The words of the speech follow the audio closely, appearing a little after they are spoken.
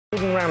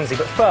Ramsey,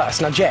 but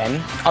first, now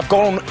Jen, I've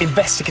gone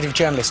investigative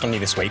journalist on you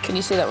this week. Can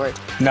you say that word?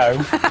 No.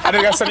 I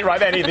don't think I said it right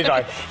there either, did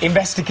I?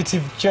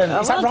 Investigative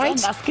journalist. Is that right?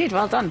 Done. That's good,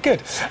 well done.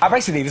 Good.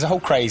 Basically, there's a whole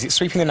craze. It's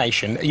sweeping the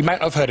nation. You might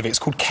not have heard of it. It's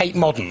called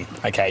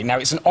KateModern, OK? Now,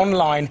 it's an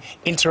online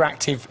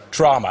interactive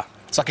drama.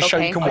 It's like a show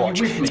you can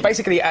watch. It's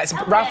basically,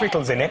 Ralph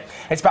Rittle's in it.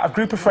 It's about a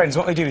group of friends.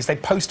 What they do is they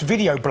post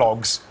video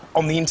blogs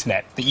on the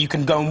internet that you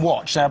can go and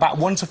watch. They're about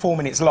 1 to 4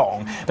 minutes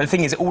long. But the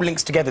thing is, it all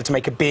links together to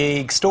make a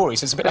big story.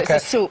 So it's a bit like a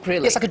soap,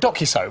 really. It's like a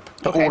docu-soap,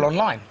 but all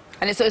online.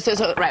 And it's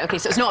right, OK,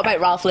 so it's not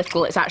about Ralph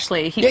Little, it's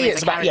actually... He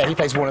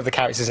plays one of the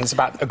characters, and it's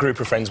about a group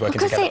of friends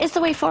working together. It's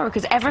the way forward,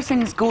 because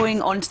everything's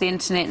going onto the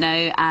internet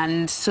now,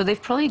 and so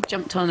they've probably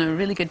jumped on a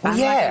really good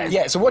bandwagon.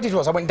 Yeah, so what I did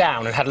was I went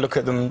down and had a look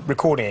at them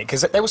recording it,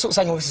 because they were sort of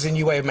saying, oh, this is a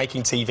new way of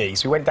making TV,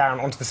 so we went down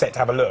onto the set to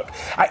have a look.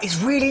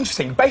 It's really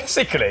interesting.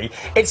 Basically,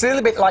 it's a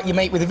little bit like you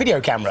make with a video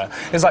camera.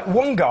 There's like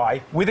one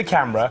guy with a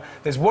camera,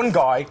 there's one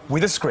guy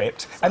with a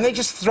script, and they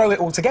just throw it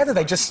all together.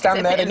 They just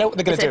stand there, they know what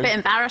they're going to do. It's a bit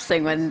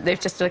embarrassing when they've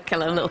just got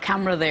a little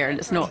camera there and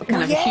it's not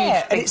kind of a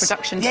huge big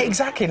production. Yeah,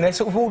 exactly. And they're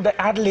sort of all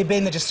ad-lib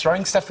in, they're just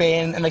throwing stuff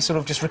in, and they sort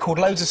of just record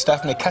loads of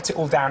stuff and they cut it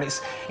all down.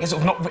 It's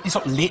sort of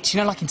not lit,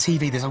 you know, like in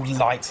TV there's all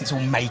lights, it's all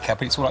makeup,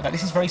 and it's all like that.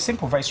 This is very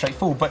simple, very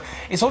straightforward, but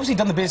it's obviously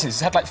done the business.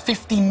 It's had like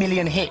 50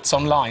 million hits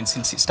online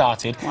since it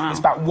started. Wow. It's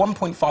about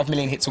 1.5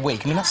 million hits a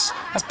week. I mean, that's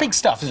big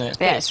stuff, isn't it?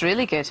 Yeah, it's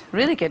really good,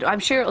 really good. I'm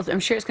sure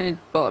it's going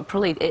to, well,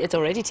 probably it's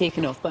already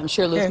taken off, but I'm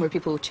sure loads more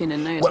people will tune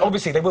in now as well.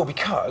 Obviously they will,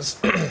 because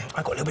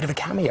I've got a little bit of a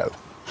cameo.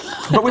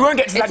 But we won't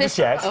get to that just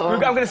yet. I'm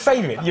going to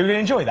save it. You're going to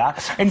enjoy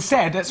that.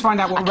 Instead, let's find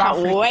out what Ralph...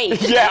 I can't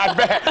wait. Yeah, I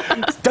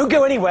bet. Don't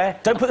go anywhere.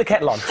 Don't put the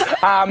kettle on.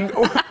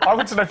 I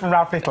want to know from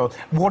Ralph Little,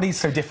 what is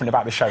so different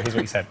about the show? Here's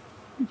what he said.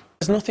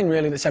 There's nothing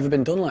really that's ever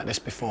been done like this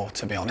before,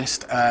 to be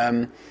honest.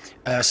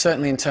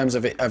 Certainly in terms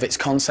of its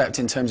concept,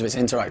 in terms of its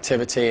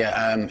interactivity,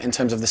 in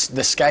terms of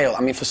the scale.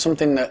 I mean, for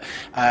something that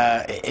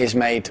is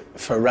made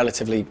for a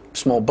relatively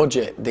small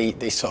budget,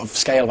 the sort of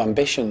scale of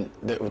ambition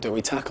that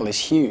we tackle is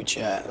huge.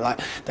 Like,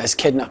 there's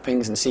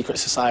kidnappings and secret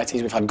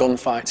societies. We've had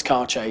gunfights,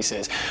 car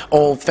chases,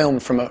 all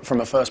filmed from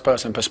a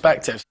first-person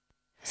perspective.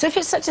 So if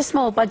it's such a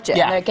small budget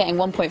and they're getting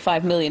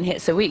 1.5 million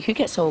hits a week, who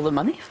gets all the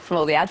money from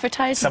all the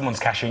advertising? Someone's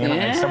cashing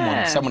in,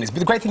 someone is. But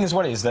the great thing as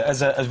well is that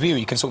as a viewer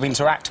you can sort of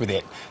interact with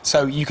it.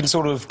 So you can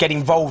sort of get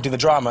involved in the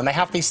drama, and they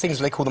have these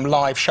things where they call them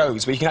live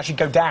shows, where you can actually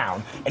go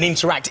down and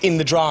interact in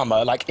the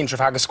drama, like in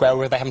Trafalgar Square,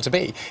 where they happen to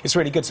be. It's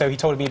really good, so he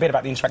told me a bit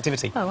about the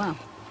interactivity. Oh, wow.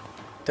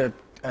 The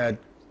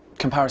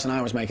comparison I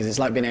always make is it's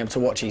like being able to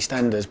watch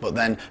EastEnders, but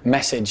then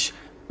message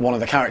one of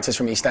the characters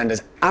from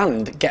EastEnders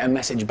and get a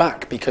message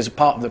back, because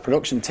part of the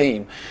production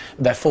team,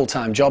 their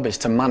full-time job is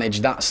to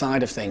manage that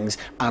side of things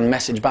and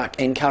message back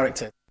in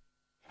character.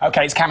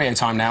 OK, it's cameo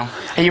time now.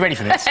 Are you ready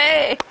for this?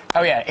 Hey!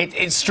 Oh, yeah,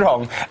 it's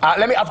strong.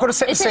 I've got to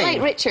set the scene. Is it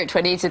like Richard,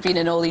 when he's been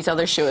in all these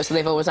other shows, so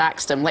they've always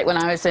axed him? Like when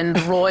I was in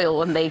The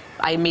Royal and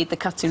I made the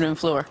cutting room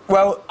floor.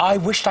 Well, I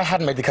wished I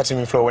hadn't made the cutting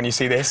room floor when you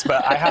see this,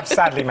 but I have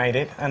sadly made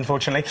it,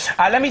 unfortunately.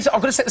 I've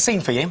got to set the scene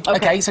for you.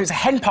 OK, so it's a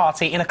hen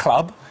party in a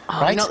club,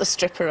 right? You're not the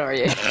stripper, are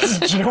you?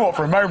 Do you know what,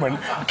 for a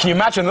moment, can you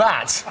imagine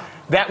that?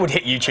 That would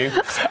hit YouTube,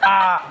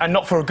 and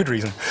not for a good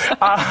reason.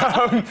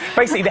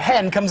 Basically, the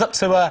hen comes up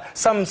to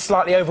some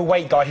slightly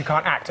overweight guy who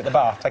can't act at the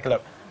bar. Take a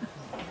look.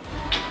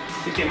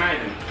 Did you get married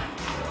then?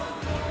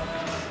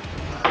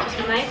 Just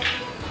a mate.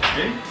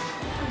 Really?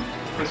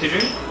 Fancy a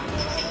drink?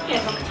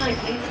 Yeah, vodka tonic,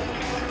 please.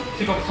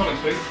 2 vodka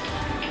tonics, please.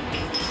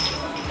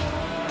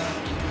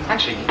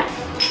 Actually,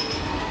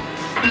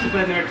 who's the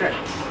bird in the red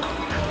dress?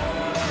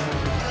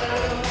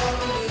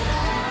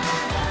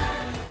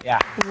 Yeah.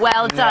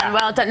 Well done,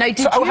 well done. Now,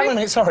 did Oh, hang on a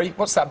minute, sorry.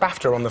 What's that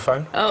BAFTA on the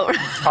phone? Oh.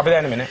 I'll be there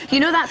in a minute. You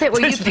know that bit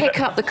where you pick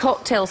up the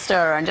cocktail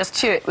stirrer and just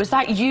chew it? Was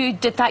that you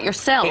did that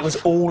yourself? It was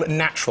all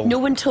natural. No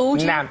one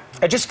told you? Nah.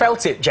 I just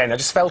felt it, Jen. I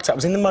just felt it. I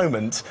was in the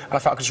moment, and I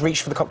felt I could just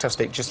reach for the cocktail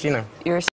stick, just, you know. You're